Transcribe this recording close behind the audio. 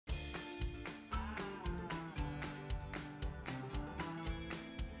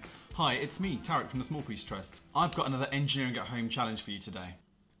Hi, it's me, Tarek from the Small Piece Trust. I've got another Engineering at Home challenge for you today.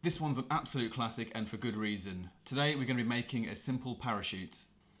 This one's an absolute classic and for good reason. Today we're going to be making a simple parachute.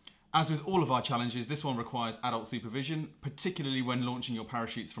 As with all of our challenges, this one requires adult supervision, particularly when launching your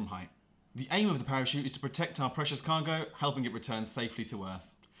parachutes from height. The aim of the parachute is to protect our precious cargo, helping it return safely to Earth.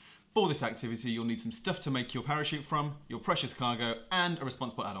 For this activity, you'll need some stuff to make your parachute from, your precious cargo, and a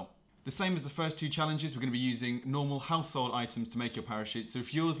responsible adult. The same as the first two challenges, we're going to be using normal household items to make your parachute, so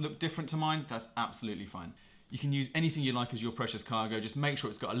if yours look different to mine, that's absolutely fine. You can use anything you like as your precious cargo, just make sure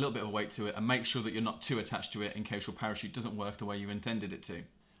it's got a little bit of weight to it and make sure that you're not too attached to it in case your parachute doesn't work the way you intended it to.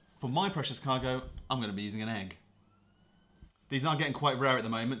 For my precious cargo, I'm going to be using an egg. These are getting quite rare at the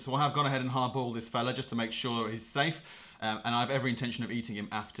moment, so I have gone ahead and hard-boiled this fella just to make sure he's safe, and I have every intention of eating him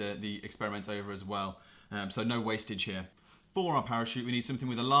after the experiment's over as well, so no wastage here. For our parachute, we need something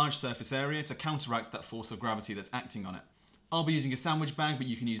with a large surface area to counteract that force of gravity that's acting on it. I'll be using a sandwich bag, but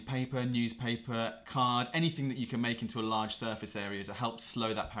you can use paper, newspaper, card, anything that you can make into a large surface area to help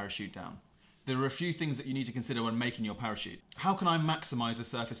slow that parachute down. There are a few things that you need to consider when making your parachute. How can I maximise the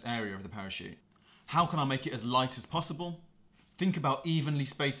surface area of the parachute? How can I make it as light as possible? Think about evenly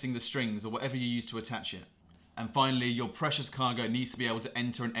spacing the strings or whatever you use to attach it. And finally, your precious cargo needs to be able to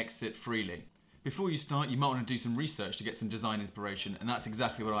enter and exit freely. Before you start, you might want to do some research to get some design inspiration, and that's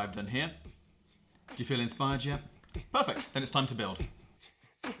exactly what I've done here. Do you feel inspired yet? Perfect, then it's time to build.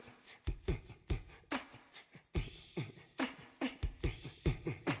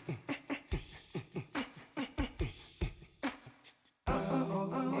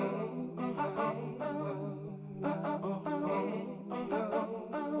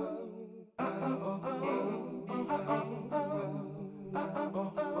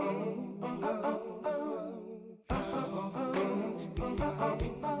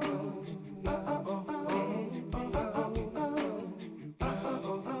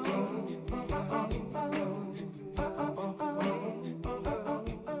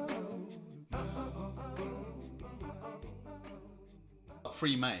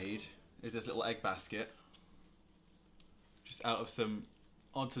 Pre-made is this little egg basket, just out of some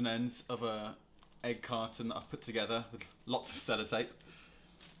odds and ends of a egg carton that I've put together with lots of sellotape.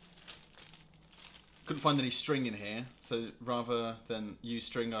 Couldn't find any string in here, so rather than use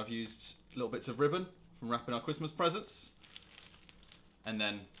string, I've used little bits of ribbon from wrapping our Christmas presents, and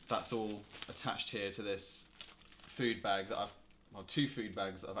then that's all attached here to this food bag that two food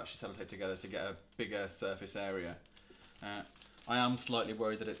bags that I've actually sellotaped together to get a bigger surface area. I am slightly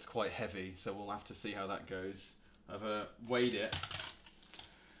worried that it's quite heavy, so we'll have to see how that goes. I've weighed it,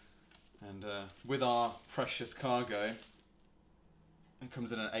 and with our precious cargo, it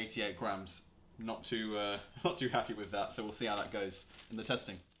comes in at 88 grams. Not too happy with that, so we'll see how that goes in the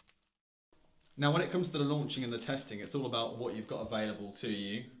testing. Now, when it comes to the launching and the testing, it's all about what you've got available to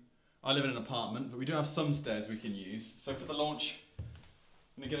you. I live in an apartment, but we do have some stairs we can use. So for the launch,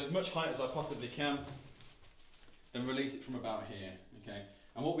 I'm going to get as much height as I possibly can, then release it from about here, okay?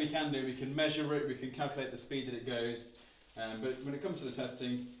 And what we can do, we can measure it, we can calculate the speed that it goes, but when it comes to the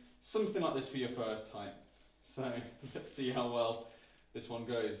testing, something like this for your first height. So let's see how well this one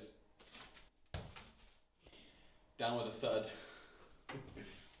goes. Down with a thud.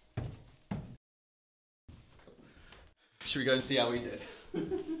 Should we go and see how we did?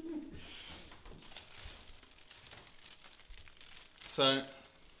 So,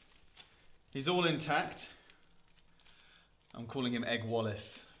 he's all intact. I'm calling him Egg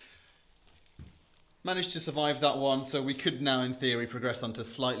Wallace. Managed to survive that one, so we could now in theory progress onto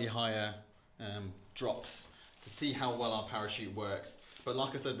slightly higher drops to see how well our parachute works. But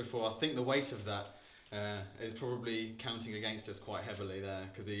like I said before, I think the weight of that is probably counting against us quite heavily there,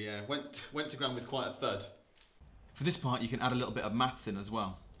 because he went to ground with quite a thud. For this part, you can add a little bit of maths in as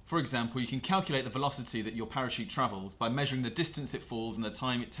well. For example, you can calculate the velocity that your parachute travels by measuring the distance it falls and the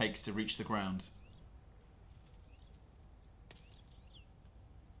time it takes to reach the ground.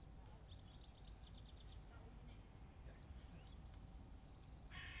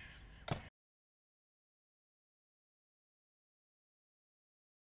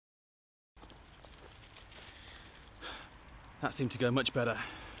 That seemed to go much better.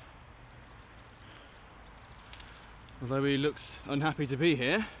 Although he looks unhappy to be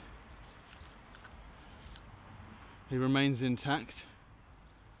here, he remains intact.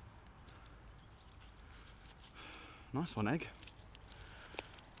 Nice one, Egg.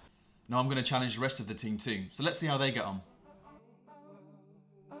 Now I'm going to challenge the rest of the team too, so let's see how they get on.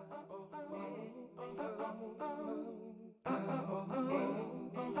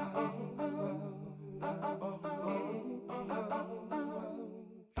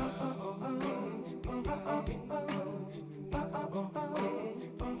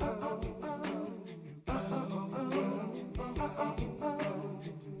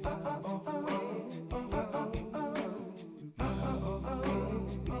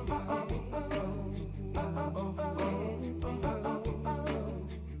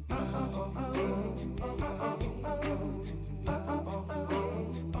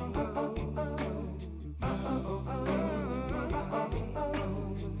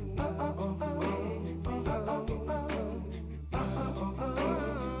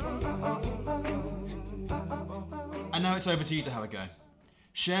 And now it's over to you to have a go.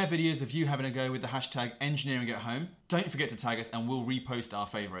 Share videos of you having a go with the hashtag engineeringathome. Don't forget to tag us and we'll repost our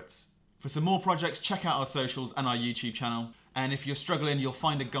favourites. For some more projects, check out our socials and our YouTube channel. And if you're struggling, you'll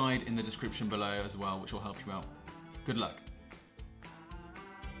find a guide in the description below as well, which will help you out. Good luck.